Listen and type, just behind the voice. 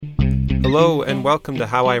Hello and welcome to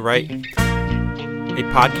How I Write, a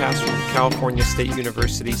podcast from the California State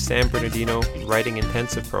University San Bernardino Writing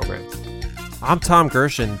Intensive Program. I'm Tom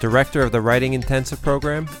Gershon, Director of the Writing Intensive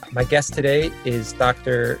Program. My guest today is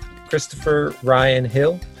Dr. Christopher Ryan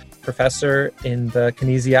Hill, Professor in the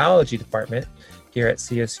Kinesiology Department here at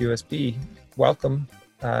CSUSB. Welcome,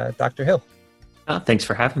 Dr. Hill. Thanks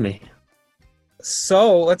for having me.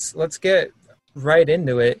 So let's get right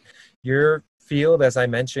into it. Your field, as I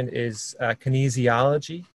mentioned, is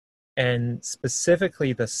kinesiology, and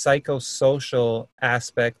specifically the psychosocial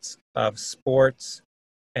aspects of sports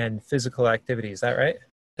and physical activity. Is that right?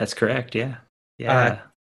 That's correct. Yeah.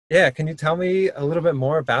 Can you tell me a little bit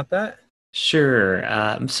more about that? Sure.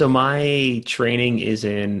 So my training is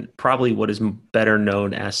in probably what is better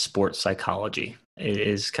known as sports psychology. It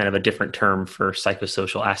is kind of a different term for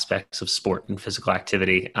psychosocial aspects of sport and physical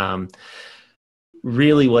activity.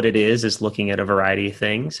 Really what it is looking at a variety of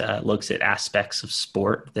things. It looks at aspects of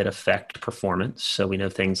sport that affect performance. So we know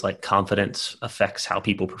things like confidence affects how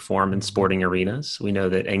people perform in sporting arenas. We know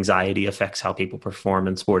that anxiety affects how people perform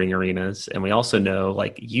in sporting arenas. And we also know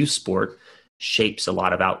like youth sport shapes a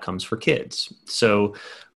lot of outcomes for kids. So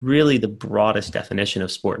really the broadest definition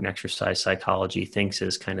of sport and exercise psychology thinks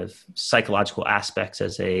as kind of psychological aspects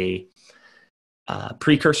as a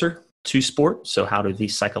precursor to sport. So how do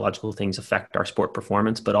these psychological things affect our sport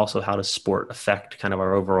performance, but also how does sport affect kind of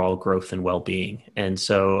our overall growth and well-being? And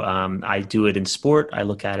so I do it in sport. I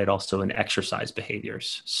look at it also in exercise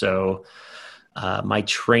behaviors. So my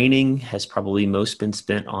training has probably most been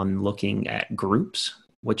spent on looking at groups,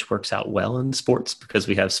 which works out well in sports because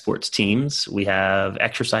we have sports teams, we have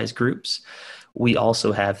exercise groups. We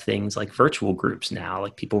also have things like virtual groups now,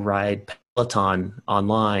 like people ride Peloton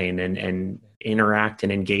online and interact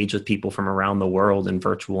and engage with people from around the world in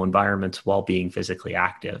virtual environments while being physically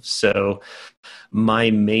active. So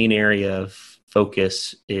my main area of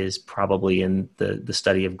focus is probably in the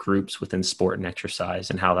study of groups within sport and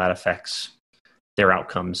exercise and how that affects their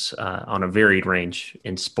outcomes on a varied range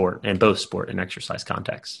in sport and both sport and exercise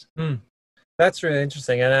contexts. That's really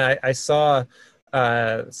interesting. And I saw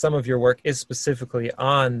some of your work is specifically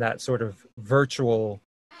on that sort of virtual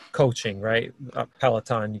coaching, right?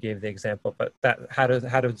 Peloton, you gave the example, but how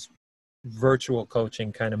does virtual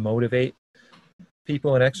coaching kind of motivate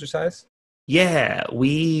people in exercise? Yeah,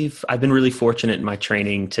 I've been really fortunate in my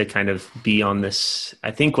training to kind of be on this,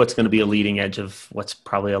 I think what's going to be a leading edge of what's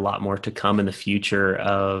probably a lot more to come in the future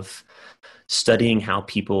of studying how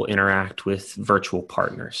people interact with virtual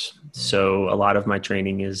partners. So a lot of my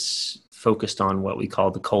training is focused on what we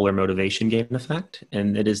call the Kohler motivation gain effect.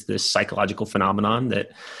 And it is this psychological phenomenon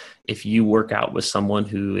that if you work out with someone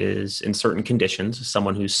who is in certain conditions,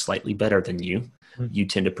 someone who's slightly better than you, you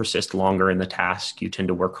tend to persist longer in the task. You tend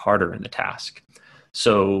to work harder in the task.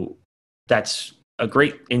 So that's a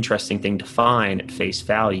great, interesting thing to find at face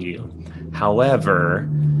value. However,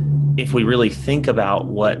 if we really think about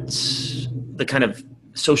what's the kind of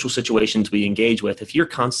social situations we engage with, if you're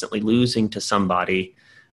constantly losing to somebody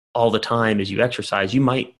all the time as you exercise, you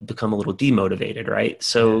might become a little demotivated, right?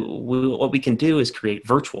 So what we can do is create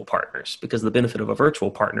virtual partners, because the benefit of a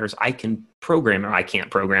virtual partner is I can program it, or I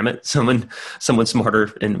can't program it. Someone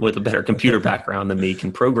smarter and with a better computer background than me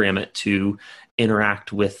can program it to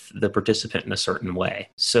interact with the participant in a certain way.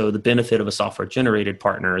 So the benefit of a software generated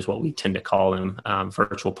partner is what we tend to call them,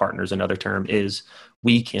 virtual partners, another term, is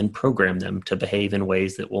we can program them to behave in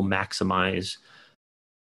ways that will maximize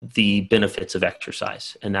the benefits of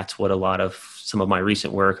exercise. And that's what some of my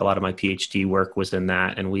recent work, a lot of my PhD work was in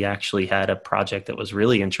that. And we actually had a project that was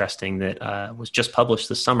really interesting that was just published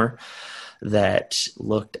this summer that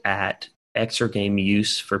looked at exergame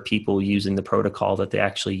use for people using the protocol that they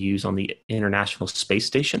actually use on the International Space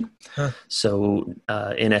Station. So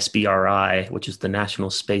NSBRI, which is the National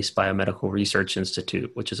Space Biomedical Research Institute,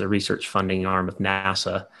 which is a research funding arm of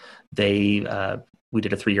NASA, we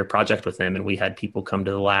did a 3-year project with them, and we had people come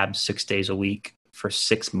to the lab 6 days a week for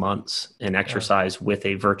 6 months and exercise with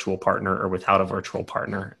a virtual partner or without a virtual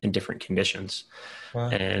partner in different conditions. Wow.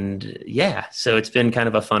 And so it's been kind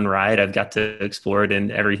of a fun ride. I've got to explore it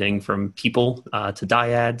in everything from people to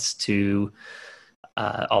dyads to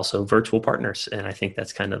also virtual partners. And I think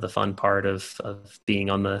that's kind of the fun part of being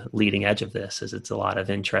on the leading edge of this, is it's a lot of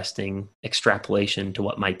interesting extrapolation to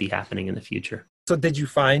what might be happening in the future. So did you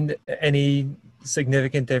find any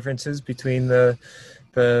significant differences between the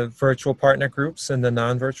virtual partner groups and the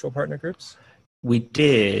non-virtual partner groups? We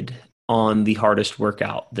did on the hardest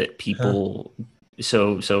workout that people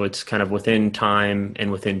So it's kind of within time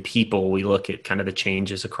and within people, we look at kind of the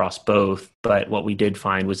changes across both. But what we did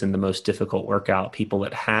find was in the most difficult workout, people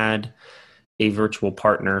that had a virtual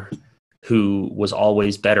partner who was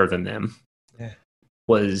always better than them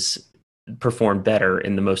was performed better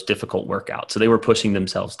in the most difficult workout. So they were pushing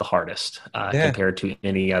themselves the hardest compared to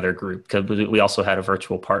any other group. Because we also had a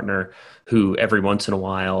virtual partner who every once in a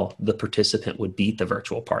while the participant would beat the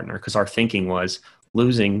virtual partner, because our thinking was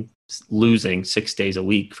losing 6 days a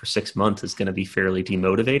week for 6 months is going to be fairly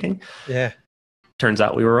demotivating. Yeah. Turns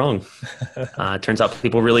out we were wrong. Turns out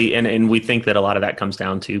people really, and we think that a lot of that comes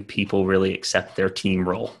down to people really accept their team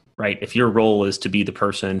role, right? If your role is to be the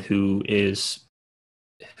person who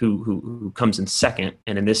comes in second,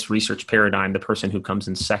 and in this research paradigm, the person who comes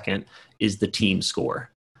in second is the team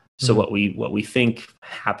score. So what we think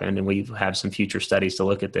happened, and we have some future studies to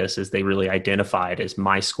look at this, is they really identified as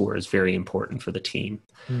my score is very important for the team,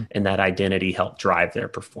 and that identity helped drive their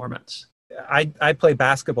performance. I play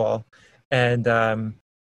basketball, and I'm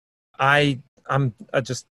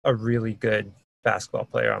just a really good basketball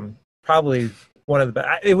player. I'm probably one of the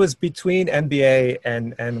best. It was between NBA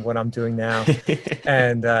and what I'm doing now,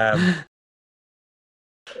 and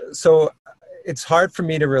so it's hard for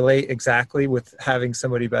me to relate exactly with having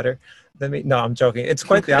somebody better than me. No, I'm joking. It's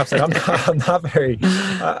quite the opposite. I'm not very.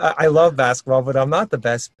 I love basketball, but I'm not the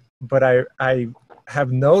best. But I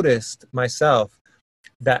have noticed myself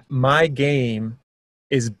that my game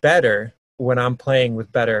is better when I'm playing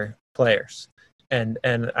with better players, and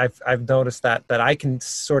I've noticed that I can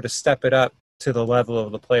sort of step it up to the level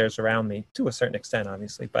of the players around me to a certain extent,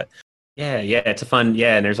 obviously, but. Yeah, it's a fun,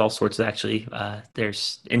 and there's all sorts of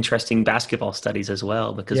there's interesting basketball studies as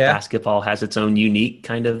well, because basketball has its own unique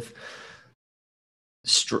kind of,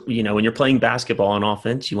 when you're playing basketball on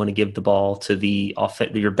offense, you want to give the ball to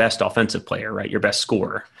your best offensive player, right? Your best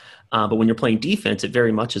scorer. But when you're playing defense, it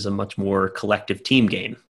very much is a much more collective team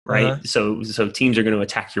game, right? So teams are going to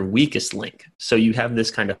attack your weakest link. So you have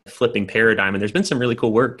this kind of flipping paradigm, and there's been some really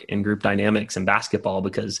cool work in group dynamics in basketball,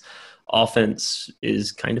 because offense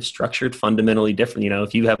is kind of structured fundamentally different.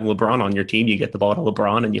 If you have LeBron on your team, you get the ball to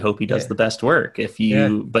LeBron and you hope he does the best work.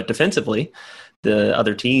 But defensively, the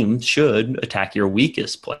other team should attack your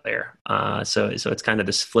weakest player. So it's kind of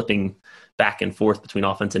this flipping back and forth between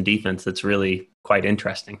offense and defense that's really quite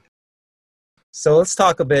interesting. So let's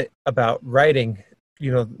talk a bit about writing.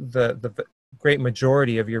 The great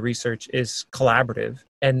majority of your research is collaborative,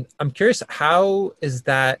 and I'm curious, how is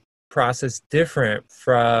that process different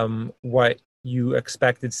from what you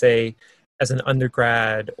expected, say, as an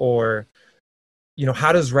undergrad? Or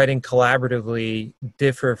how does writing collaboratively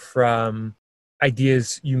differ from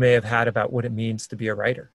ideas you may have had about what it means to be a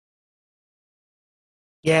writer?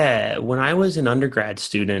 Yeah, when I was an undergrad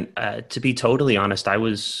student, to be totally honest, I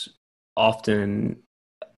was often,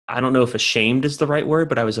 I don't know if ashamed is the right word,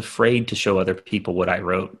 but I was afraid to show other people what I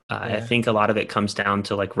wrote. I think a lot of it comes down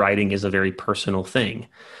to writing is a very personal thing.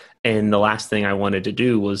 And the last thing I wanted to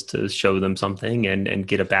do was to show them something and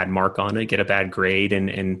get a bad mark on it, get a bad grade,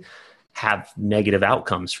 and have negative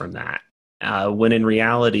outcomes from that. When in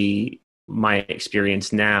reality, my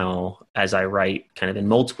experience now, as I write kind of in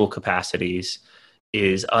multiple capacities,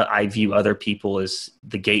 is I view other people as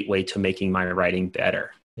the gateway to making my writing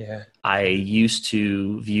better. Yeah. I used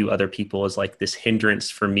to view other people as this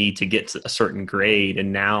hindrance for me to get a certain grade.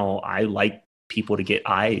 And now I like people to get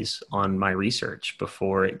eyes on my research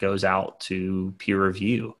before it goes out to peer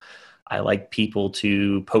review. I like people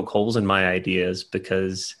to poke holes in my ideas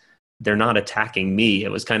because they're not attacking me.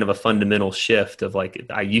 It was kind of a fundamental shift of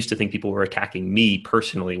I used to think people were attacking me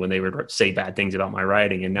personally when they would say bad things about my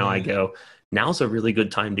writing. And now I go, now's a really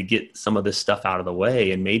good time to get some of this stuff out of the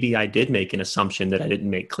way. And maybe I did make an assumption that I didn't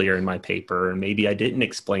make clear in my paper, and maybe I didn't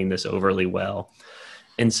explain this overly well.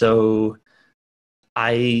 And so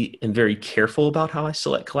I am very careful about how I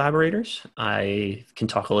select collaborators. I can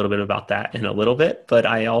talk a little bit about that in a little bit, but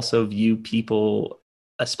I also view people,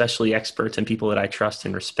 especially experts and people that I trust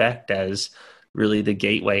and respect, as really the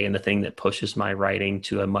gateway and the thing that pushes my writing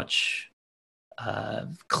to a much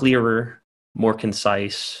clearer, more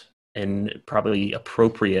concise, and probably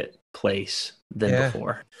appropriate place than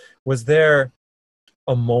before. Was there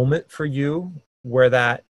a moment for you where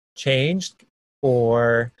that changed,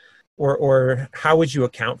 or how would you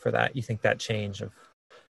account for that? You think that change of?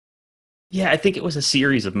 Yeah, I think it was a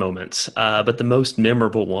series of moments, but the most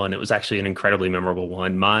memorable one, it was actually an incredibly memorable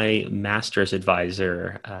one. My master's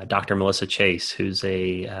advisor, Dr. Melissa Chase, she's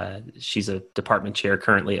a department chair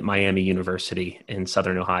currently at Miami University in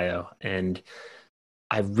Southern Ohio. And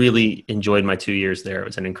I really enjoyed my 2 years there. It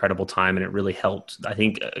was an incredible time, and it really helped. I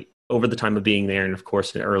think over the time of being there, and of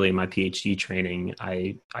course early in my PhD training,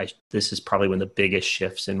 this is probably when the biggest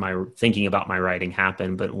shifts in my thinking about my writing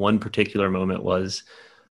happened. But one particular moment was,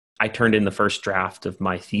 I turned in the first draft of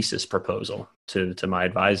my thesis proposal to my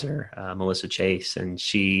advisor, Melissa Chase, and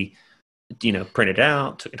she, printed it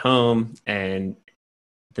out, took it home. And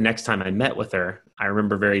the next time I met with her, I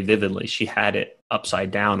remember very vividly, she had it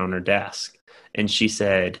upside down on her desk. And she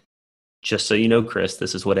said, "Just so you know, Chris,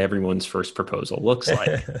 this is what everyone's first proposal looks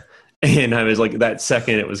like." And I was like, that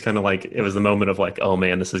second, it was kind of like, it was the moment of like, oh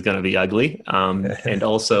man, this is going to be ugly. And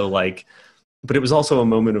also like, but it was also a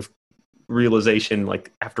moment of realization,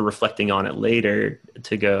 like after reflecting on it later,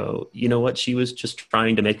 to go, you know what, she was just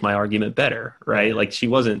trying to make my argument better, right? Like she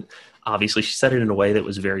wasn't, obviously she said it in a way that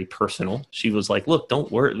was very personal. She was like, look,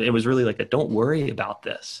 don't worry. It was really like don't worry about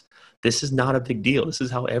this. This is not a big deal. This is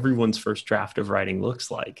how everyone's first draft of writing looks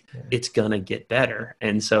like. Yeah. It's going to get better.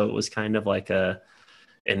 And so it was kind of like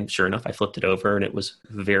and sure enough, I flipped it over and it was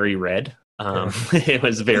very red. It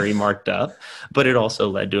was very marked up, but it also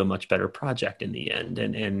led to a much better project in the end.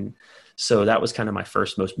 And so that was kind of my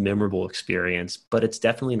first most memorable experience, but it's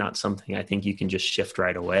definitely not something I think you can just shift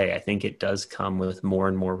right away. I think it does come with more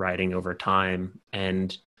and more writing over time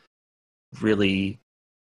and really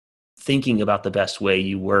thinking about the best way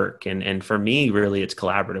you work. And for me, really, it's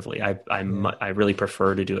collaboratively. I really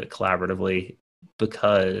prefer to do it collaboratively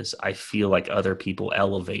because I feel like other people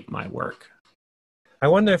elevate my work. I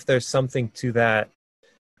wonder if there's something to that,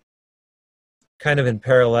 kind of in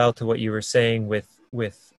parallel to what you were saying with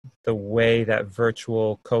the way that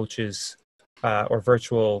virtual coaches or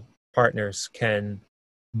virtual partners can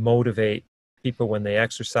motivate people when they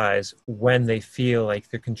exercise, when they feel like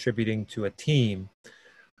they're contributing to a team.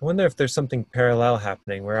 I wonder if there's something parallel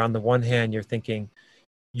happening where on the one hand,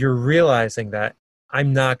 you're realizing that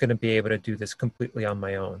I'm not going to be able to do this completely on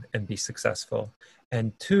my own and be successful.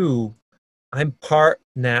 And two, I'm part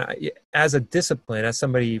now, as a discipline, as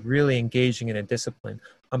somebody really engaging in a discipline,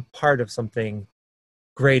 I'm part of something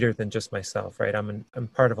greater than just myself, right? I'm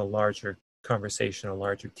part of a larger conversation, a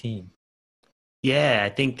larger team. Yeah, I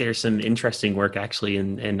think there's some interesting work actually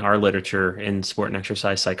in our literature in sport and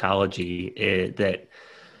exercise psychology that,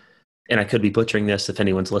 and I could be butchering this if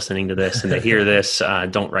anyone's listening to this and they hear this,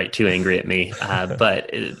 don't write too angry at me. But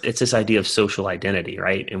it's this idea of social identity,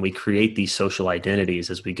 right? And we create these social identities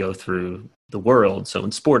as we go through the world. So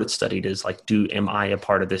in sport, it's studied as like, am I a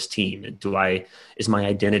part of this team? Is my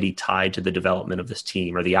identity tied to the development of this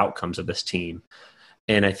team or the outcomes of this team?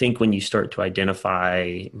 And I think when you start to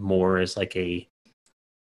identify more as like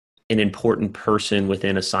an important person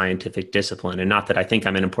within a scientific discipline, and not that I think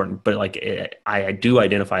I'm an important, but like I do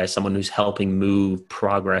identify as someone who's helping move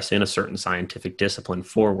progress in a certain scientific discipline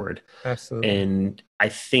forward. Absolutely. And I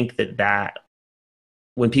think that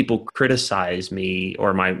when people criticize me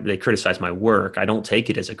or they criticize my work, I don't take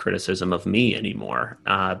it as a criticism of me anymore,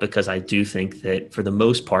 because I do think that for the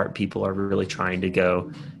most part, people are really trying to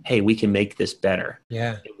go, hey, we can make this better.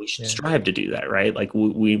 Yeah. And we should strive to do that, right? Like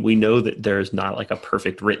we know that there's not like a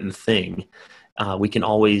perfect written thing. We can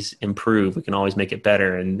always improve. We can always make it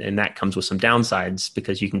better. And that comes with some downsides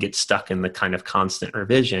because you can get stuck in the kind of constant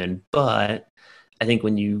revision. But I think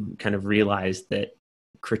when you kind of realize that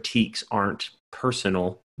critiques aren't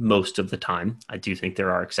personal most of the time, I do think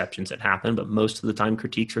there are exceptions that happen, but most of the time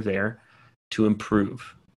critiques are there to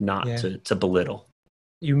improve, not to belittle.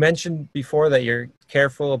 You mentioned before that you're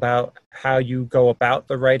careful about how you go about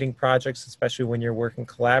the writing projects, especially when you're working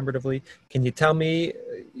collaboratively. Can you tell me,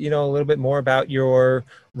 a little bit more about your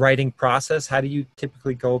writing process? How do you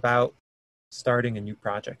typically go about starting a new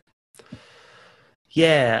project?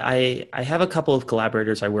 Yeah, I have a couple of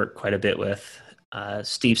collaborators I work quite a bit with.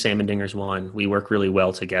 Steve Samendinger's one. We work really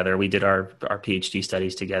well together. We did our PhD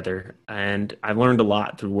studies together, and I've learned a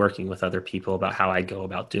lot through working with other people about how I go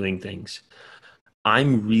about doing things.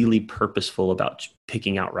 I'm really purposeful about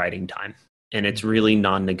picking out writing time, and it's really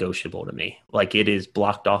non-negotiable to me. Like it is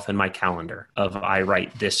blocked off in my calendar of I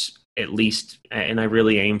write this at least, and I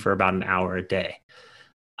really aim for about an hour a day.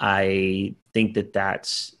 I think that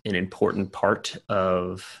that's an important part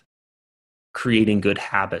of creating good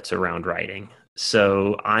habits around writing.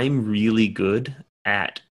 So I'm really good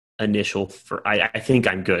at I think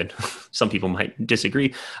I'm good. Some people might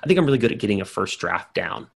disagree. I think I'm really good at getting a first draft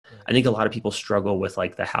down. I think a lot of people struggle with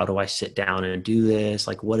like how do I sit down and do this?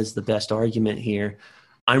 Like, what is the best argument here?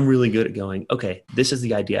 I'm really good at going, okay, this is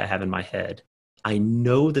the idea I have in my head. I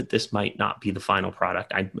know that this might not be the final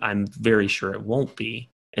product. I'm very sure it won't be,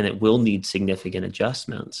 and it will need significant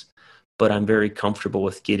adjustments, but I'm very comfortable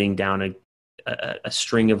with getting down a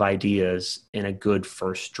string of ideas in a good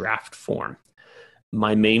first draft form.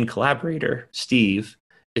 My main collaborator, Steve,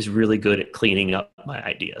 is really good at cleaning up my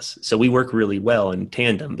ideas. So we work really well in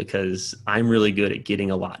tandem because I'm really good at getting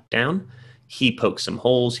a lot down. he pokes some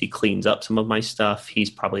holes, he cleans up some of my stuff. He's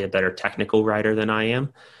probably a better technical writer than I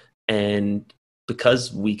am. And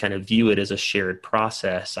because we kind of view it as a shared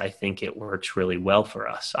process, I think it works really well for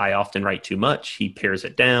us. I often write too much. He pares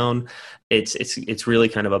it down. It's really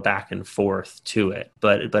kind of a back and forth to it.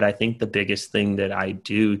 But I think the biggest thing that I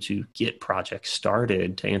do to get projects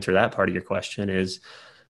started, to answer that part of your question, is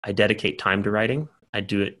I dedicate time to writing. I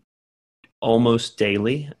do it almost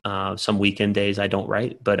daily. Some weekend days I don't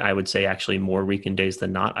write, but I would say actually more weekend days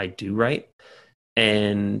than not, I do write.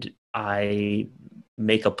 And I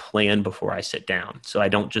make a plan before I sit down. So I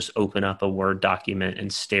don't just open up a Word document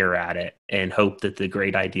and stare at it and hope that the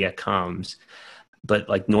great idea comes. But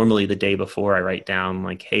like normally the day before I write down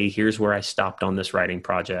like, hey, here's where I stopped on this writing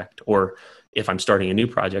project. Or if I'm starting a new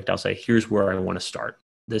project, I'll say, here's where I want to start.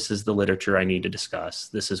 This is the literature I need to discuss.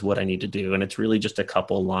 This is what I need to do. And it's really just a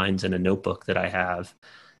couple lines in a notebook that I have.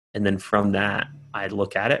 And then from that, I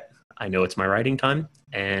look at it. I know it's my writing time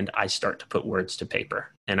and I start to put words to paper.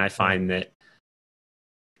 And I find that,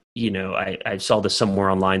 I saw this somewhere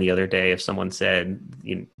online the other day. If someone said,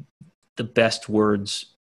 the best words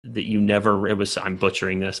that you never, I'm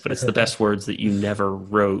butchering this, but it's the best words that you never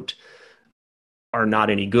wrote are not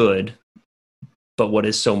any good. But what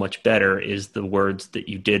is so much better is the words that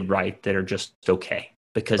you did write that are just okay,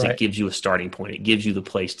 because it gives you a starting point. It gives you the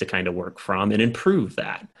place to kind of work from and improve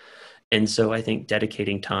that. And so I think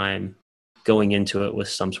dedicating time, going into it with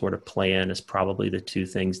some sort of plan, is probably the two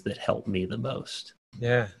things that help me the most.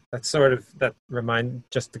 Yeah, just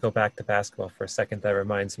to go back to basketball for a second, that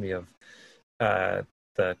reminds me of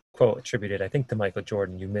the quote attributed, I think, to Michael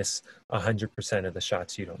Jordan: you miss 100% of the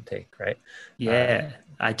shots you don't take, right? Yeah,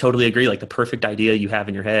 I totally agree. Like the perfect idea you have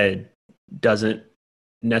in your head doesn't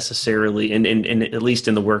necessarily, and at least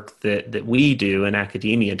in the work that we do in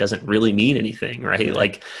academia, doesn't really mean anything, right? Yeah.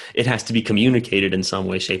 Like it has to be communicated in some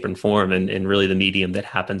way, shape, and form. And really the medium that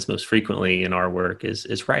happens most frequently in our work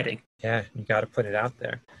is writing. Yeah, you got to put it out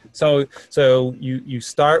there. So you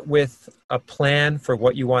start with a plan for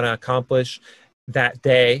what you want to accomplish that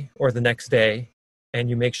day or the next day, and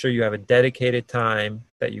you make sure you have a dedicated time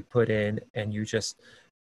that you put in, and you just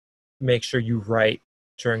make sure you write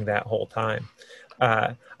during that whole time.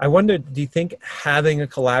 I wonder, do you think having a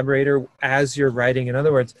collaborator as you're writing, in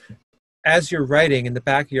other words, as you're writing in the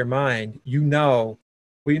back of your mind, you know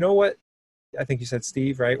what, I think you said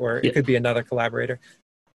Steve, right? Or it could be another collaborator.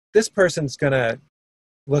 This person's going to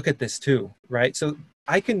look at this too, right? So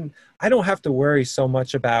I don't have to worry so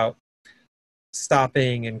much about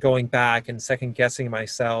stopping and going back and second guessing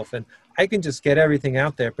myself. And I can just get everything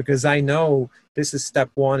out there because I know this is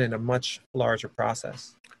step one in a much larger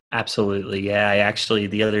process. Absolutely. Yeah. I actually,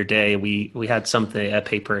 the other day, we had a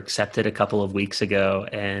paper accepted a couple of weeks ago,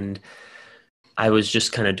 and I was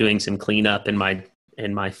just kind of doing some cleanup in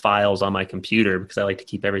my files on my computer because I like to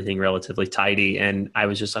keep everything relatively tidy. And I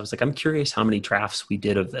was like, I'm curious how many drafts we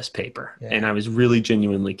did of this paper. Yeah. And I was really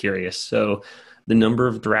genuinely curious. So the number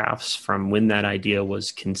of drafts from when that idea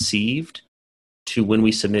was conceived to when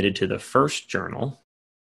we submitted to the first journal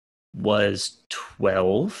was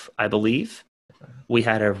 12, I believe. We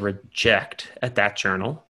had a reject at that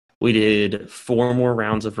journal. We did 4 more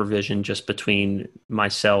rounds of revision just between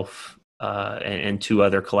myself and 2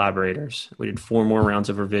 other collaborators. We did 4 more rounds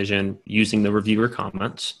of revision using the reviewer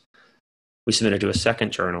comments. We submitted to a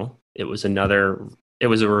second journal. It was a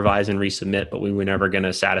revise and resubmit, but we were never going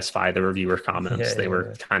to satisfy the reviewer comments. They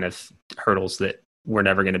were kind of hurdles that were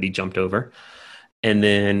never going to be jumped over. And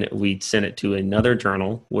then we sent it to another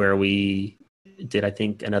journal where we did, I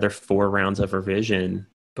think, another 4 rounds of revision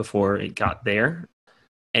before it got there.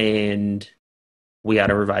 And we had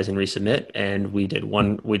a revise and resubmit, and we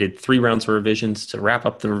did 3 rounds of revisions to wrap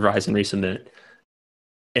up the revise and resubmit.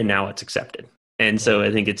 And now it's accepted. And so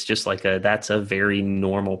I think it's just like that's a very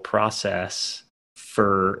normal process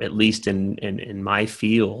for, at least in my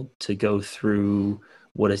field, to go through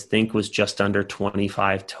what I think was just under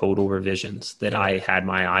 25 total revisions that I had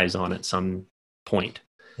my eyes on at some point.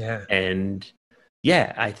 Yeah. And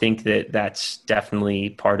yeah, I think that's definitely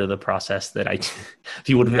part of the process that if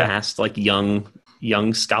you would have asked like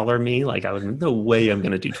young scholar me, like I would, no way I'm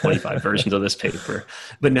going to do 25 versions of this paper.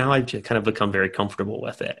 But now I've just kind of become very comfortable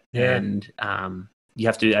with it. Yeah. And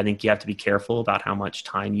I think you have to be careful about how much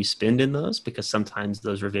time you spend in those, because sometimes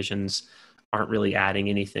those revisions aren't really adding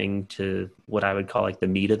anything to what I would call like the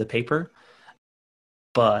meat of the paper.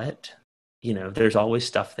 But, there's always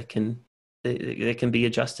stuff that can be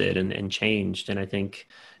adjusted and changed. And I think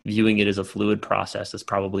viewing it as a fluid process is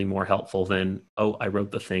probably more helpful than, oh, I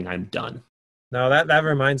wrote the thing, I'm done. No, that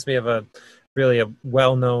reminds me of a really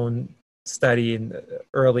well-known study,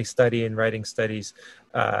 early study in writing studies,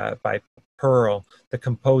 by Pearl, The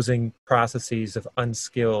Composing Processes of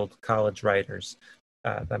Unskilled College Writers.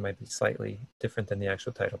 That might be slightly different than the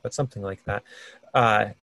actual title, but something like that.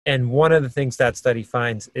 And one of the things that study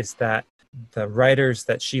finds is that the writers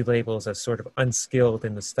that she labels as sort of unskilled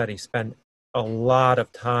in the study spend a lot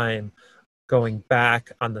of time going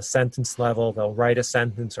back on the sentence level. They'll write a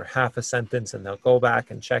sentence or half a sentence and they'll go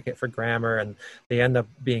back and check it for grammar, and they end up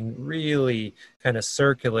being really kind of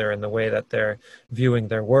circular in the way that they're viewing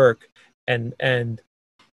their work. And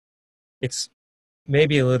it's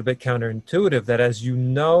maybe a little bit counterintuitive that as you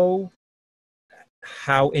know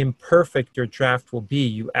how imperfect your draft will be,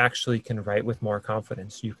 you actually can write with more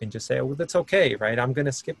confidence. You can just say, oh, well, that's okay, right? I'm going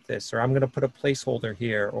to skip this, or I'm going to put a placeholder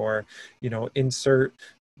here, or, insert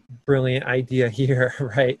brilliant idea here,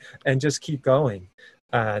 right? And just keep going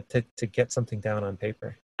to get something down on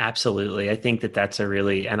paper. Absolutely. I think that that's a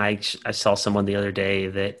really, and I saw someone the other day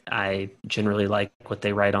that I generally like what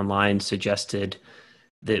they write online, suggested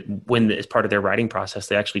that when as part of their writing process,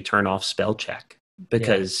 they actually turn off spell check,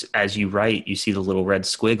 because as you write, you see the little red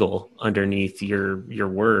squiggle underneath your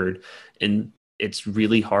word, and it's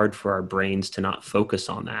really hard for our brains to not focus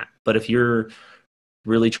on that. But if you're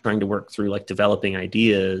really trying to work through like developing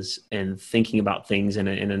ideas and thinking about things in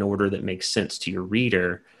an order that makes sense to your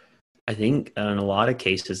reader, I think in a lot of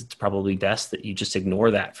cases, it's probably best that you just ignore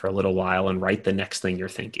that for a little while and write the next thing you're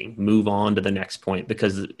thinking, move on to the next point.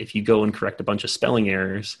 Because if you go and correct a bunch of spelling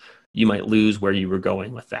errors, you might lose where you were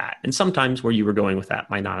going with that. And sometimes where you were going with that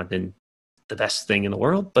might not have been the best thing in the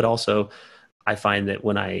world. But also I find that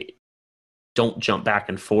when I don't jump back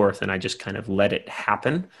and forth and I just kind of let it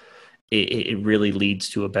happen, it really leads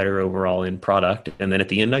to a better overall end product. And then at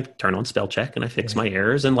the end, I turn on spell check and I fix my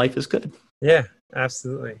errors, and life is good. Yeah,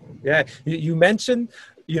 absolutely. Yeah. You mentioned,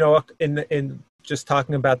 in just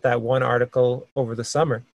talking about that one article over the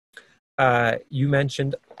summer, you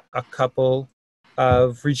mentioned a couple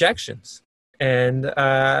of rejections. And,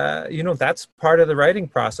 that's part of the writing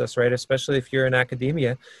process, right? Especially if you're in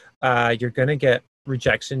academia, you're going to get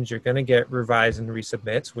rejections, you're going to get revise and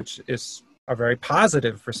resubmits, which is a very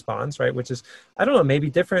positive response, right? Which is, I don't know, maybe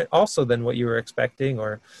different also than what you were expecting.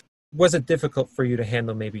 Or was it difficult for you to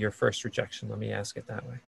handle maybe your first rejection? Let me ask it that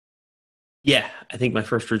way. Yeah, I think my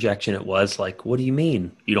first rejection, it was like, what do you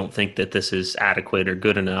mean you don't think that this is adequate or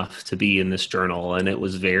good enough to be in this journal? And it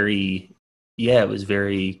was very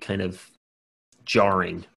kind of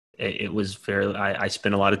jarring. It was very, I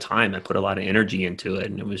spent a lot of time, I put a lot of energy into it,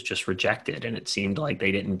 and it was just rejected, and it seemed like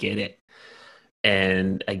they didn't get it.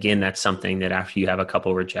 And again, that's something that after you have a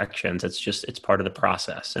couple of rejections, it's part of the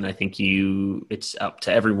process. And I think it's up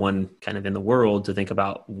to everyone kind of in the world to think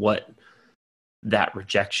about what that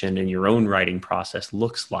rejection in your own writing process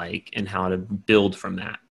looks like and how to build from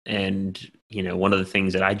that. And, one of the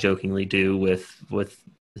things that I jokingly do with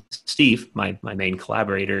Steve, my main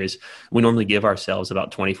collaborator, is we normally give ourselves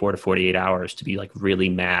about 24 to 48 hours to be like really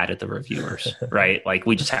mad at the reviewers, right? Like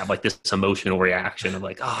we just have like this emotional reaction of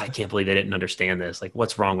like, oh, I can't believe they didn't understand this. Like,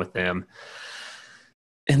 what's wrong with them?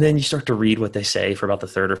 And then you start to read what they say for about the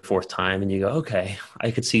third or fourth time, and you go, okay,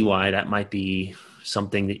 I could see why that might be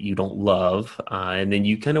something that you don't love. And then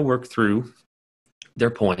you kind of work through their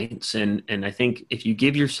points. And I think if you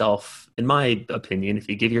give yourself, in my opinion, if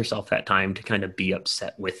you give yourself that time to kind of be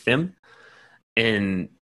upset with them and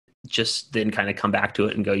just then kind of come back to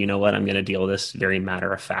it and go, you know what, I'm going to deal with this very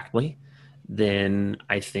matter-of-factly, then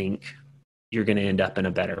I think you're going to end up in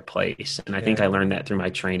a better place. And I think I learned that through my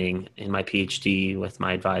training in my PhD with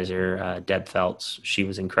my advisor, Deb Feltz. She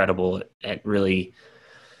was incredible at really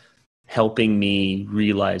helping me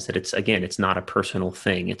realize that it's not a personal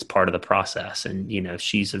thing. It's part of the process. And,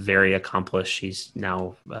 she's a very accomplished, she's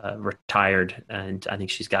now retired, and I think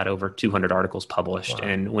she's got over 200 articles published. Wow.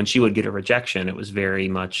 And when she would get a rejection, it was very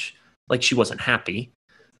much like she wasn't happy,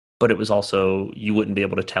 but it was also, you wouldn't be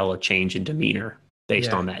able to tell a change in demeanor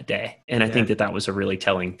based on that day. And I think that was a really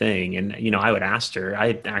telling thing. And, I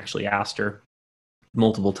had actually asked her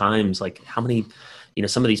multiple times, like, how many,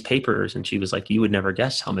 some of these papers, and she was like, you would never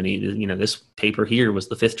guess how many, this paper here was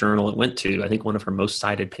the 5th journal it went to. I think one of her most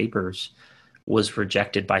cited papers was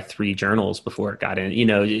rejected by 3 journals before it got in,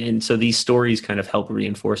 and so these stories kind of help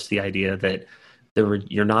reinforce the idea that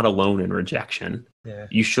you're not alone in rejection. Yeah.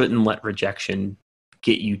 You shouldn't let rejection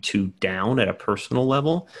get you too down at a personal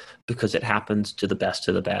level, because it happens to the best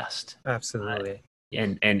of the best. Absolutely.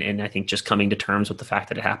 And I think just coming to terms with the fact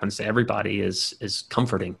that it happens to everybody is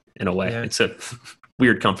comforting in a way. Yeah. It's a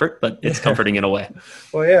weird comfort, but it's comforting in a way.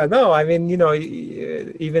 Well, yeah, no, I mean,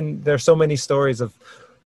 even there's so many stories of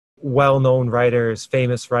well-known writers,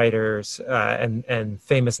 famous writers, and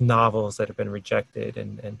famous novels that have been rejected,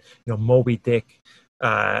 and Moby Dick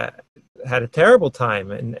uh, had a terrible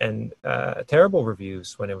time and terrible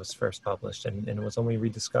reviews when it was first published, and it was only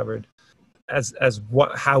rediscovered as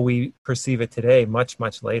how we perceive it today, much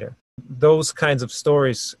later. Those kinds of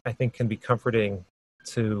stories, I think, can be comforting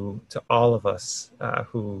to all of us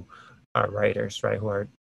who are writers, right? Who are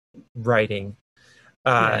writing.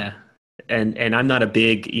 Yeah. And I'm not a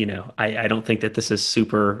big, I don't think that this is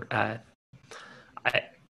super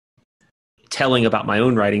telling about my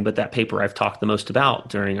own writing, but that paper I've talked the most about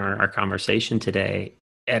during our conversation today,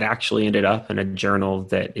 it actually ended up in a journal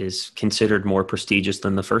that is considered more prestigious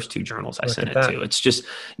than the first two journals I sent it to. It's just,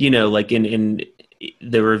 like in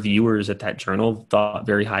the reviewers at that journal thought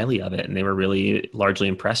very highly of it, and they were really largely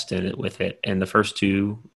impressed with it. And the first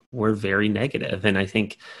two were very negative. And I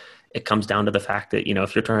think it comes down to the fact that,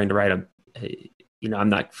 if you're trying to write I'm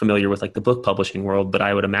not familiar with like the book publishing world, but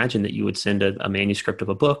I would imagine that you would send a manuscript of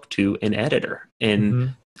a book to an editor,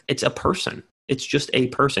 and it's a person. It's just a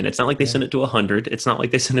person. It's not like they send it to 100. It's not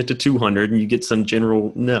like they send it to 200 and you get some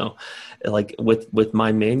general, no. Like with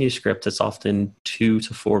my manuscript, it's often 2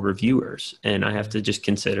 to 4 reviewers. And I have to just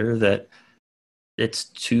consider that it's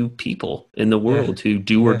 2 people in the world who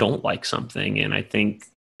do or don't like something. And I think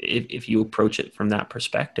if you approach it from that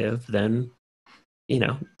perspective, then,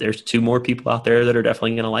 there's 2 more people out there that are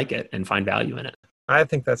definitely going to like it and find value in it. I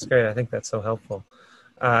think that's great. I think that's so helpful.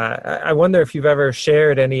 I wonder if you've ever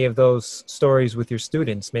shared any of those stories with your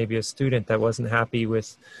students, maybe a student that wasn't happy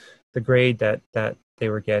with the grade that they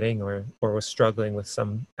were getting or was struggling with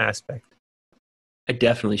some aspect. I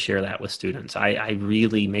definitely share that with students. I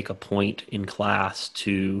really make a point in class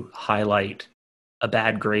to highlight a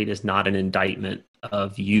bad grade is not an indictment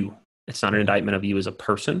of you. It's not an indictment of you as a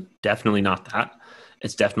person. Definitely not that.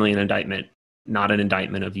 It's definitely not an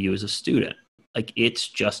indictment of you as a student. Like, it's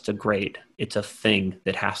just a grade. It's a thing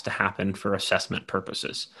that has to happen for assessment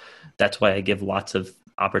purposes. That's why I give lots of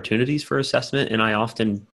opportunities for assessment. And I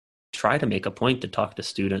often try to make a point to talk to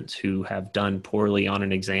students who have done poorly on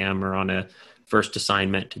an exam or on a first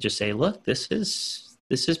assignment to just say, look, this is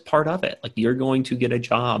part of it. Like, you're going to get a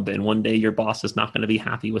job, and one day your boss is not going to be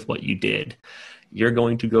happy with what you did. You're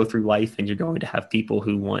going to go through life, and you're going to have people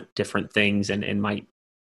who want different things and might,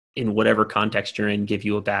 in whatever context you're in, give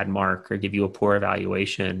you a bad mark or give you a poor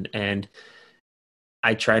evaluation. And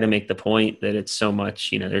I try to make the point that it's so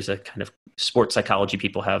much, there's a kind of sports psychology,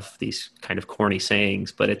 people have these kind of corny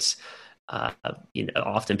sayings, but it's,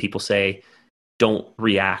 often people say, don't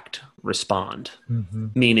react, respond.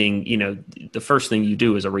 Meaning, the first thing you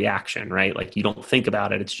do is a reaction, right? Like, you don't think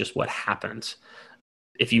about it. It's just what happens.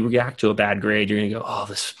 If you react to a bad grade, you're going to go, oh,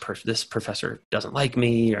 this professor doesn't like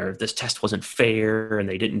me, or this test wasn't fair and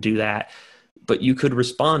they didn't do that. But you could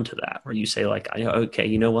respond to that, where you say, like, okay,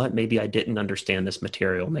 you know what? Maybe I didn't understand this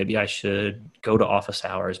material. Maybe I should go to office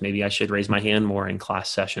hours. Maybe I should raise my hand more in class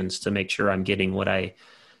sessions to make sure I'm getting what I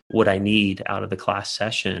need out of the class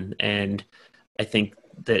session. And I think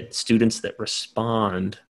that students that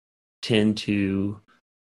respond tend to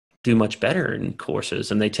do much better in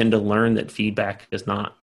courses, and they tend to learn that feedback is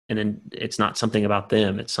not, and it's not something about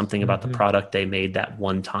them. It's something about the product they made that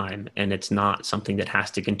one time. And it's not something that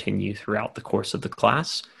has to continue throughout the course of the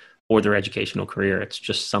class or their educational career. It's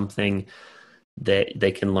just something that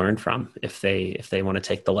they can learn from if they want to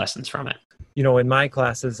take the lessons from it. In my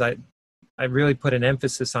classes, I really put an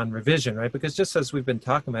emphasis on revision, right? Because just as we've been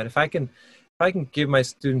talking about, if I can give my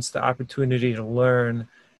students the opportunity to learn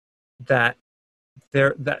that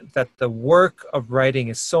that the work of writing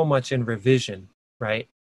is so much in revision, right?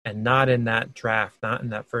 And not in that draft, not in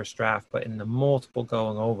that first draft, but in the multiple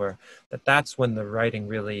going over, that's when the writing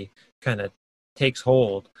really kind of takes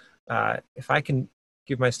hold. If I can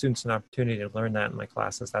give my students an opportunity to learn that in my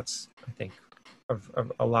classes, that's, I think,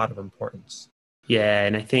 of a lot of importance. Yeah,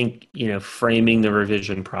 and I think, framing the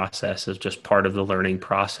revision process as just part of the learning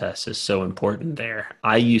process is so important there.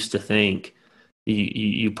 I used to think,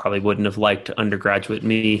 you probably wouldn't have liked undergraduate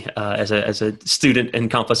me as a student in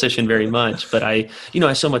composition very much, but I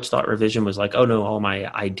so much thought revision was like, oh no, all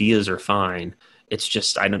my ideas are fine. It's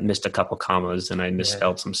just I missed a couple commas and I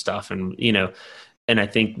misspelled some stuff, and and I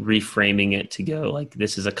think reframing it to go like,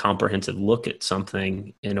 this is a comprehensive look at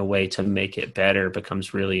something in a way to make it better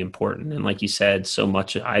becomes really important. And like you said, so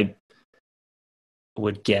much I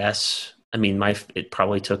would guess. I mean, it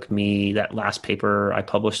probably took me, that last paper I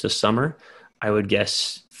published this summer, I would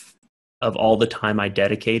guess of all the time I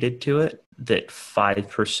dedicated to it, that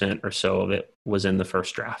 5% or so of it was in the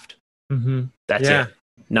first draft. That's it.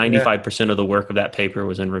 95% of the work of that paper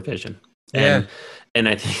was in revision. And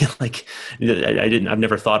I think like I've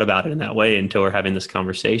never thought about it in that way until we're having this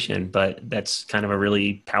conversation, but that's kind of a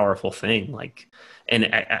really powerful thing. Like, and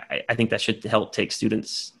I think that should help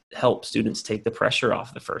students take the pressure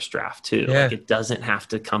off the first draft too. Yeah. Like, it doesn't have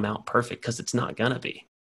to come out perfect, because it's not gonna be.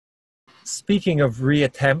 Speaking of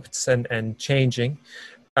reattempts and changing,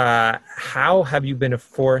 how have you been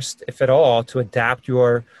forced, if at all, to adapt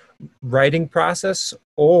your writing process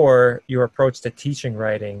or your approach to teaching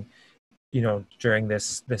writing, during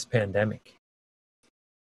this pandemic?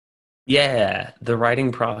 Yeah, the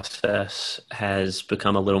writing process has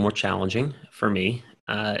become a little more challenging for me,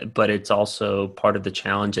 but it's also part of the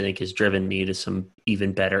challenge, I think, has driven me to some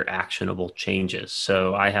even better actionable changes.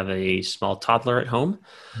 So I have a small toddler at home.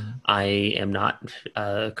 Mhm. I am not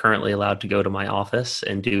currently allowed to go to my office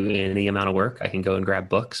and do any amount of work. I can go and grab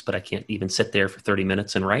books, but I can't even sit there for 30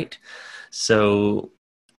 minutes and write. So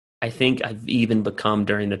I think I've even become,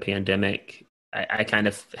 during the pandemic, I kind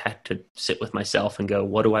of had to sit with myself and go,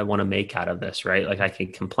 what do I want to make out of this, right? Like, I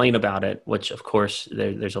can complain about it, which of course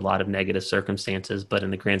there's a lot of negative circumstances, but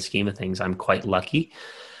in the grand scheme of things, I'm quite lucky.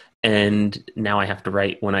 And now I have to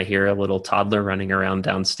write when I hear a little toddler running around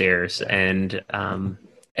downstairs. And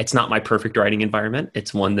it's not my perfect writing environment.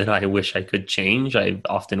 It's one that I wish I could change. I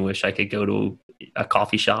often wish I could go to a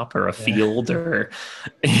coffee shop or a field or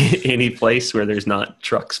any place where there's not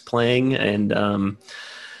trucks playing and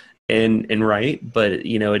write, but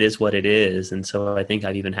it is what it is. And so I think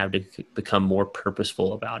I've even had to become more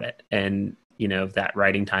purposeful about it. And that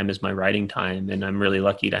writing time is my writing time, and I'm really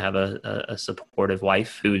lucky to have a supportive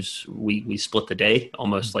wife we split the day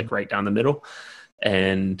almost like right down the middle.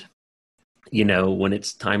 And when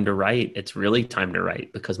it's time to write, it's really time to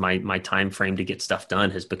write, because my time frame to get stuff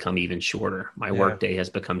done has become even shorter. My work day has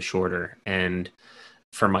become shorter, and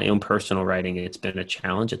for my own personal writing, it's been a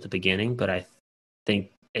challenge at the beginning, but I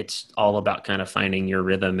think it's all about kind of finding your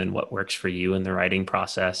rhythm and what works for you in the writing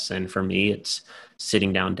process. And for me, it's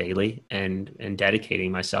sitting down daily and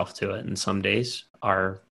dedicating myself to it. And some days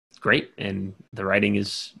are great, and the writing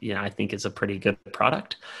is, I think, is a pretty good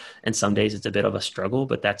product. And some days it's a bit of a struggle,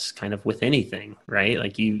 but that's kind of with anything, right?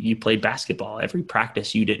 Like, you played basketball. Every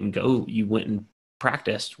practice you went and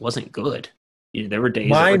practiced wasn't good. There were days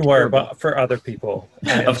Mine were, but for other people,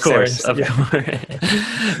 of course. But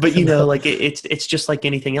like, it's just like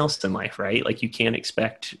anything else in life, right? Like, you can't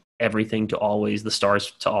expect everything the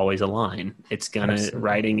stars to always align.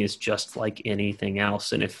 Writing is just like anything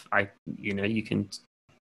else. And if you can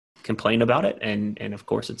complain about it, and of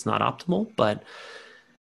course it's not optimal, but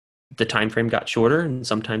the time frame got shorter, and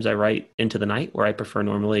sometimes I write into the night, where I prefer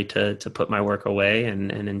normally to put my work away and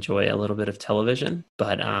enjoy a little bit of television.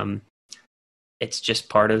 But it's just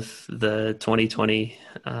part of the 2020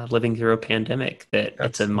 living through a pandemic, that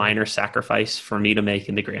it's a minor sacrifice for me to make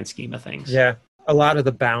in the grand scheme of things. Yeah. A lot of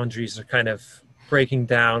the boundaries are kind of breaking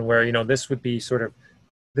down, where, this would be sort of,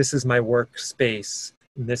 this is my workspace,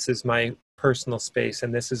 this is my personal space,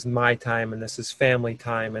 and this is my time, and this is family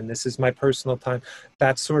time, and this is my personal time.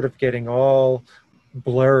 That's sort of getting all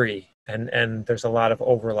blurry. And there's a lot of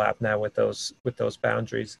overlap now with those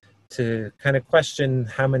boundaries, to kind of question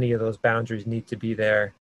how many of those boundaries need to be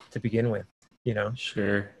there to begin with,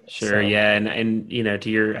 Sure. So. Yeah. And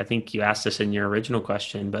I think you asked this in your original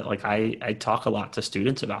question, but like, I talk a lot to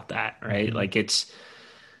students about that, right? Mm-hmm. Like, it's,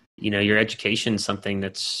 your education is something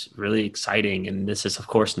that's really exciting. And this is, of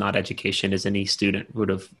course, not education as any student would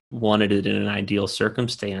have wanted it in an ideal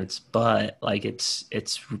circumstance, but like, it's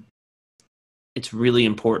really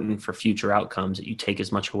important for future outcomes that you take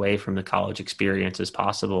as much away from the college experience as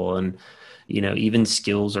possible. And, even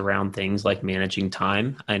skills around things like managing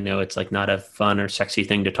time. I know it's like not a fun or sexy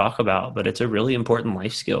thing to talk about, but it's a really important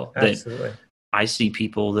life skill. Absolutely. That I see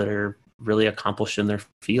people that are really accomplished in their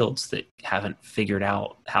fields that haven't figured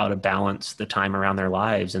out how to balance the time around their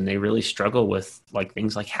lives. And they really struggle with like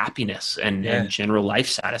things like happiness and general life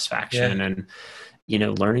satisfaction. And,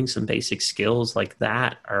 learning some basic skills like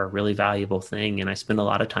that are a really valuable thing. And I spend a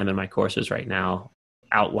lot of time in my courses right now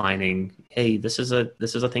outlining, hey, this is a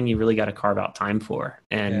thing you really got to carve out time for.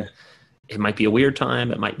 And it might be a weird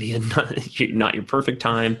time. It might be not your perfect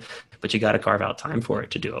time, but you got to carve out time for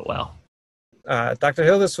it to do it well. Dr.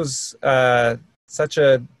 Hill, this was such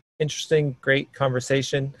a interesting, great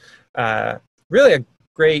conversation. Really a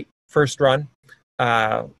great first run.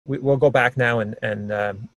 We'll go back now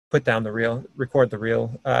and put down record the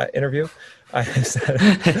real interview. I'm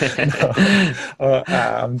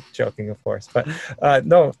joking, of course, but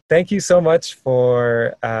no, thank you so much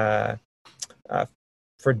for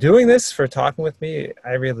doing this, for talking with me.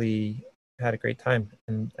 I really had a great time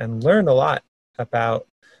and learned a lot about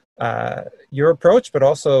your approach, but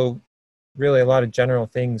also really a lot of general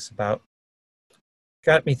things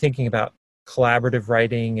got me thinking about collaborative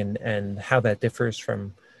writing and how that differs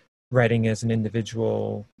from writing as an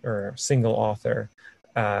individual or a single author,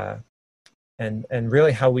 and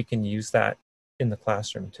really how we can use that in the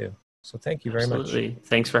classroom too. So thank you very much. Absolutely.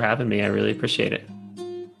 Thanks for having me. I really appreciate it.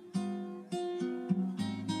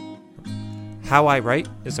 How I Write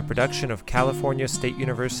is a production of California State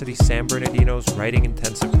University San Bernardino's Writing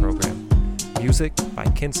Intensive Program. Music by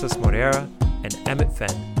Kinsas Moreira and Emmett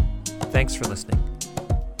Fenn. Thanks for listening.